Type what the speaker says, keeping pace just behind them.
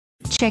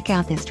Check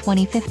out this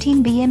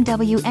 2015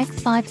 BMW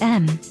X5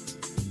 M.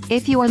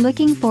 If you are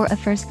looking for a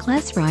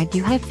first-class ride,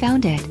 you have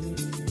found it.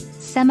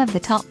 Some of the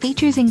top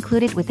features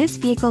included with this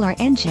vehicle are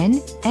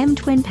engine, M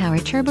twin-power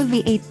turbo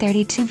V8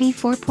 32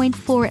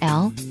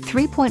 V4.4L,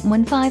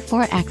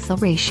 3.154 axle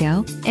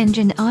ratio,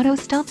 engine auto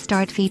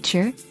stop-start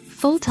feature,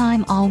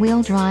 full-time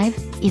all-wheel drive,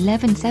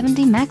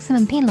 1170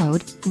 maximum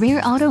payload,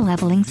 rear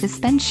auto-leveling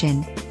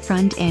suspension,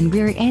 front and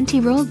rear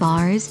anti-roll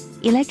bars,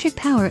 electric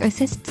power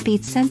assist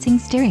speed sensing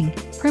steering,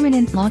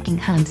 permanent locking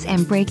hubs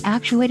and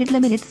brake-actuated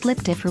limited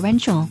slip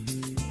differential.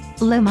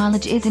 Low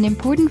mileage is an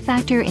important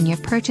factor in your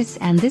purchase,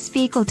 and this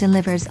vehicle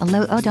delivers a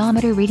low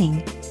odometer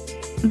reading.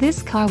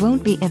 This car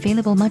won't be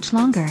available much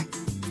longer.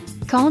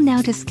 Call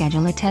now to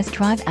schedule a test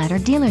drive at our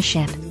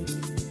dealership.